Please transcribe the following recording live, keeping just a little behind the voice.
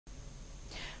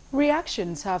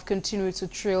Reactions have continued to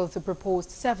trail the proposed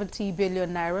 70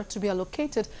 billion naira to be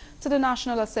allocated to the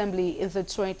National Assembly in the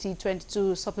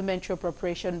 2022 Supplementary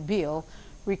Appropriation Bill.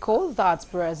 Recall that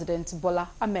President Bola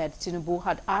Ahmed Tinubu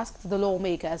had asked the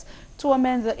lawmakers to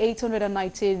amend the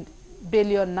 819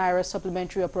 billion naira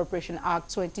Supplementary Appropriation Act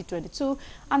 2022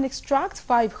 and extract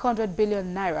 500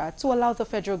 billion naira to allow the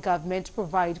federal government to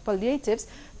provide palliatives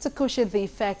to cushion the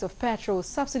effect of petrol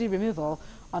subsidy removal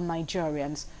on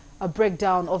Nigerians. A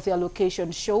breakdown of the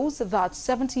allocation shows that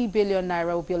 70 billion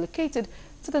naira will be allocated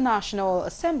to the National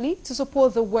Assembly to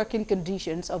support the working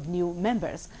conditions of new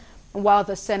members. While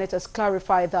the senators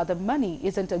clarified that the money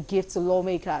isn't a gift to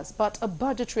lawmakers but a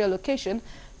budgetary allocation,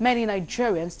 many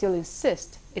Nigerians still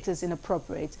insist it is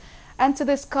inappropriate. And to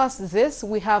discuss this,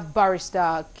 we have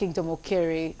Barrister Kingdom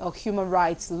Okere, a human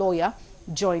rights lawyer,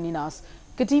 joining us.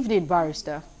 Good evening,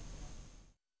 Barrister.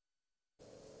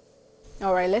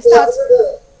 All right, let's start.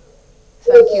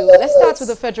 Thank you. Let's start with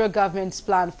the federal government's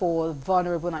plan for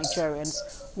vulnerable Nigerians.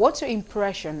 What's your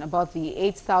impression about the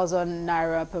 8,000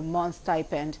 naira per month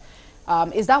stipend?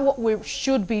 Is that what we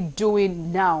should be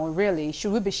doing now, really?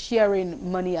 Should we be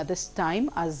sharing money at this time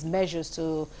as measures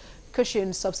to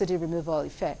cushion subsidy removal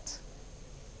effect?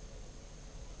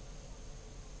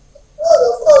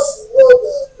 Well, of course, you know,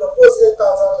 the proposed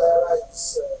 8,000 naira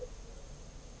is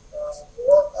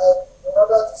what I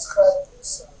rather describe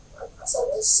as an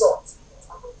insult.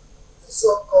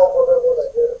 So-called vulnerable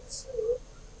Nigerians.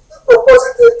 The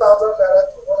proposing 8,000 naira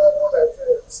to vulnerable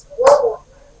Nigerians. What would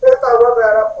 8,000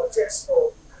 naira purchase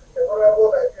for a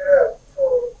vulnerable Nigerian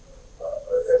for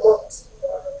a month?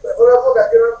 A vulnerable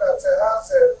Nigerian that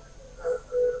has an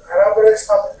average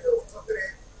family of 2-3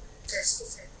 kids to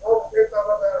feed. What would 8,000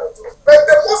 naira do? But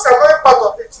the most annoying part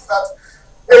of it is that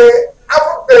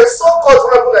the so-called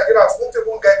vulnerable Nigerians won't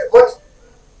even get the money.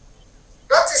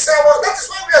 That is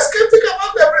why we are skeptical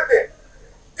about everything.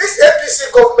 This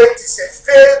APC government is a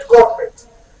failed government.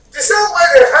 The same way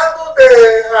they handled the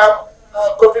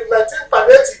COVID-19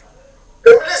 palliative,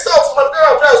 the Minister of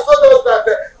Humanitarian Affairs told us that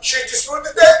she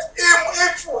distributed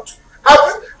e-food.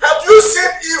 Have you seen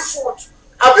e-food?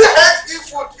 Have you heard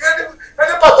e-food in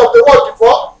any part of the world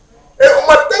before? The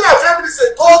Humanitarian Affairs Minister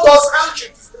told us how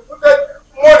she distributed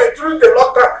money during the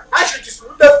lockdown, how she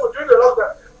distributed food during the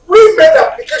lockdown. We made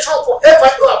application for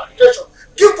FIO application.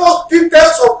 Give us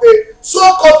details of the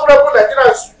so-called vulnerable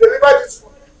Nigerians who deliver this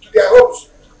food to their homes.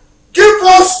 Give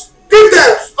us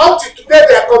details. Up to today,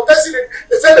 they are contesting it.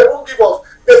 They said they won't give us.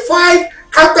 They filed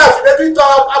counter-affidavit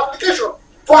application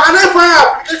for an FIO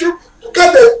application to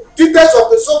get the details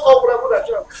of the so-called vulnerable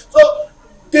Nigerians. So,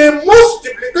 the most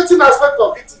debilitating aspect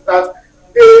of it is that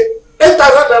the 8,000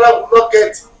 naira will not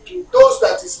get to those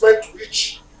that is meant to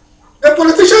reach. The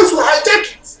politicians will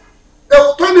hijack it. They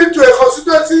will turn it into a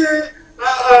constituency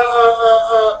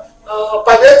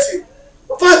palliative.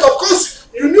 In fact, of course,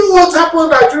 you knew what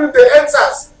happened during the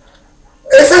EndSARS.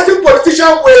 A certain politician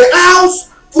will house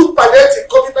food palliative,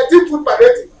 COVID-19 food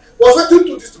palliative, was waiting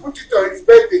to distribute it on his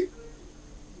birthday.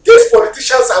 These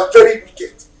politicians are very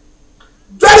wicked.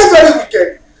 Very, very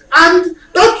wicked. And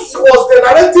that was the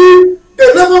narrative the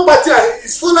Labour Party and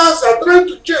its followers are trying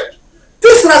to change.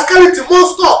 This rascality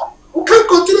must stop. We can't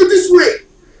continue this way.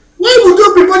 Why would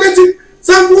you be budgeting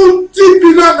 70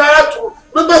 billion naira to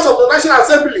members of the National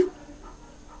Assembly?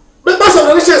 Members of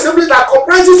the National Assembly that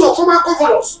comprises of former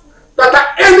governors that are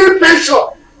earning pension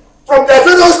from their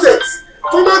federal states,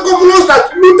 former governors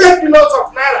that looted billions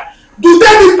of naira. Do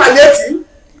they need palliative?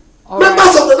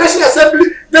 Members of the National Assembly,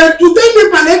 then do they need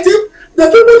palliative? The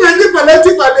people that need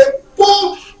palliative are the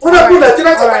poor, vulnerable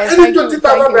Nigerians that are earning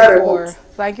 20,000 naira a month,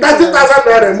 30,000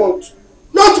 naira a month,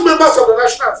 not members of the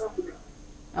National Assembly.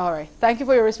 All right. Thank you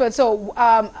for your response. So,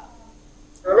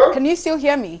 can you still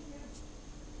hear me?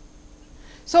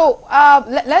 So,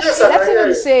 let's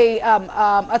even say,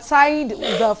 aside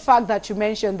the fact that you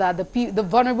mentioned that the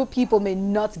vulnerable people may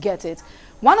not get it,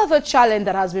 one other challenge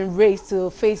that has been raised to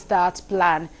face that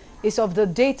plan is of the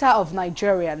data of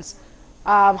Nigerians,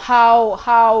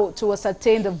 how to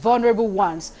ascertain the vulnerable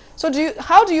ones. So, do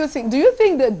you think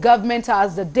the government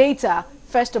has the data,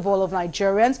 first of all, of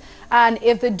Nigerians? And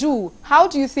if they do, how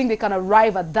do you think they can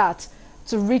arrive at that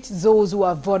to reach those who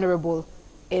are vulnerable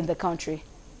in the country?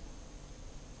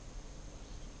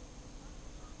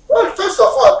 Well, first of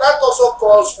all, that also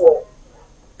calls for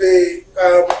the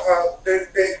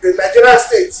Nigerian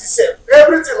state itself.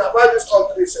 Everything about this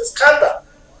country is a scandal.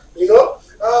 You know,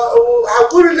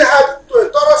 have we really had a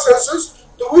thorough census?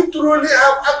 Do we truly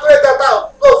have accurate data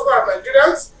of those who are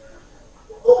Nigerians?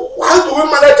 How do we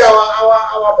manage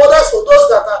our borders for those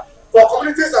that are, for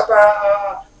communities that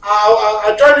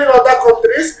are joining other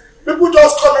countries? People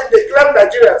just come in, they claim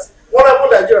Nigeria. Nigerians, vulnerable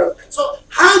Nigerians. So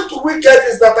how do we get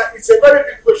this data? It's a very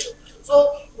big question.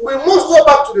 So we must go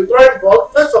back to the drawing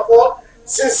board. First of all,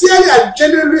 sincerely and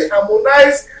genuinely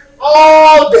harmonize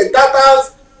all the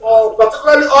data,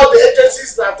 particularly all the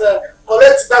agencies that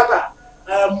collect data,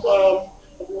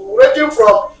 ranging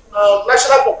from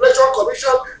National Population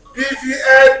Commission,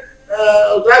 BVN,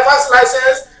 driver's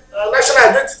license, national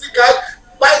identity card.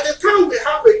 By the time we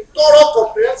have a thorough,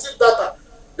 comprehensive data,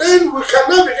 then we can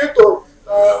now begin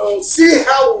to see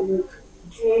how we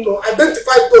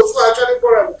identify those who are actually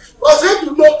vulnerable. Because you have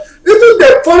to know, even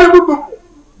the vulnerable people,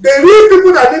 the real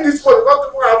people that need this money, not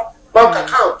people have bank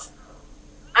account.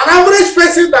 An average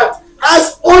person that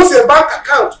owns a bank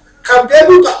account can be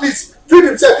able to at least feed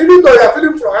himself, even though they are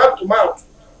feeding from hand to mouth.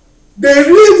 The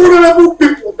real vulnerable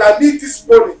people that need this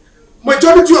money,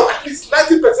 majority of at least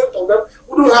 90% of them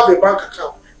who don't have a bank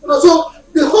account. So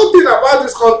the whole thing about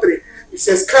this country is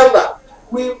a scandal.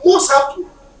 We must have to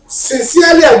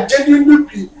sincerely and genuinely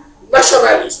be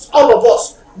nationalists, all of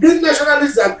us, be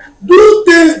nationalists and do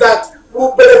things that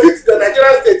will benefit the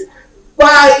Nigerian state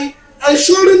by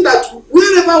ensuring that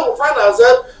wherever we find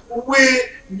ourselves, we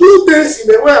do things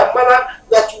in a way and manner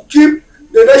that will keep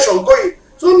the nation going.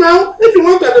 So now, if you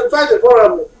want to identify the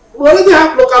vulnerable, we already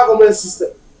have local government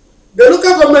system. The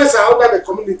local governments are under the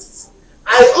communities.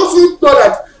 I also know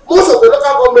that most of the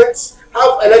local governments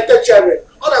have elected chairmen,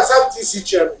 others have TC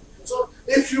chairmen. So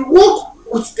if you work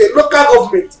with the local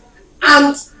government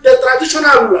and the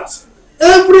traditional rulers,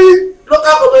 every local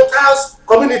government has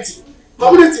community.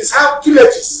 Communities have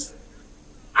villages.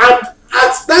 And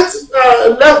at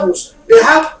that levels, they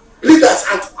have leaders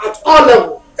at all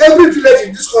levels. Every village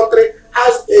in this country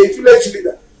has a village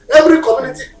leader. Every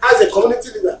community has a community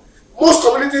leader. Most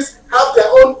communities have their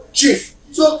own chief.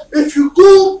 So if you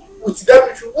go with them,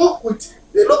 if you work with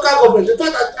the local government, the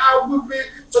fact that I will be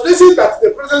suggesting that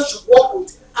the president should work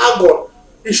with AGON.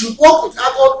 He should work with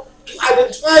AGON to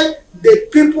identify the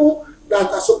people that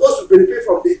are supposed to benefit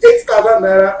from the 8,000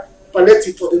 naira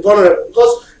palliative for the vulnerable.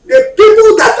 Because the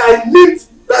people that I need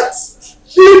this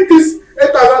 8,000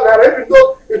 naira, even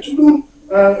though it wouldn't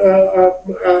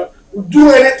do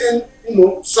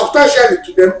anything, substantially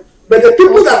to them, but the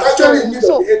people that actually need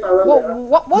the 8,000 naira,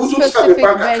 what specific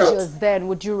measures then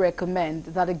would you recommend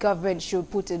that the government should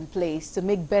put in place to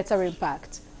make better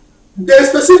impact? The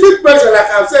specific measure, like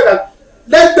I've said, that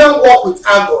let them work with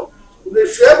AGON.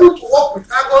 If you're able to work with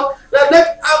AGON, then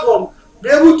let AGON be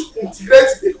able to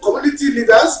integrate the community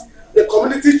leaders, the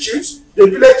community chiefs, the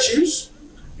village chiefs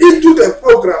into the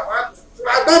program. And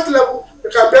at that level, they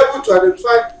can be able to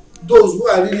identify those who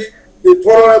are really the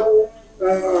vulnerable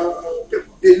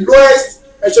people, the lowest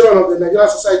echelon of the Nigerian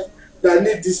society that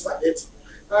need this palliative.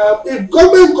 If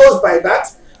government goes by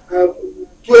that,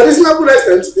 to a reasonable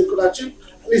extent, they could achieve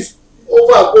at least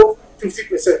above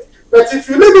 50%. But if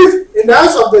you leave it in the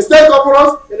hands of the state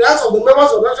governors, in the hands of the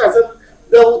members of the National Assembly,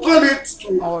 they will turn it to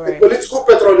a political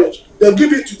patronage. They'll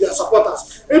give it to their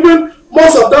supporters. Even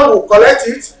most of them will collect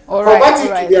it, convert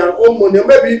it to their own money,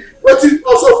 maybe waiting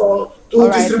also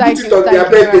to distribute it on their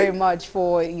birthday.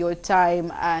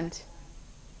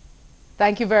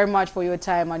 Thank you very much for your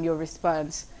time and your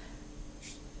response.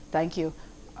 Thank you.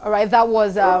 All right, that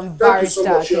was Barrister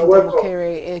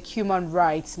Okere, a human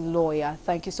rights lawyer.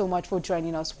 Thank you so much for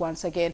joining us once again.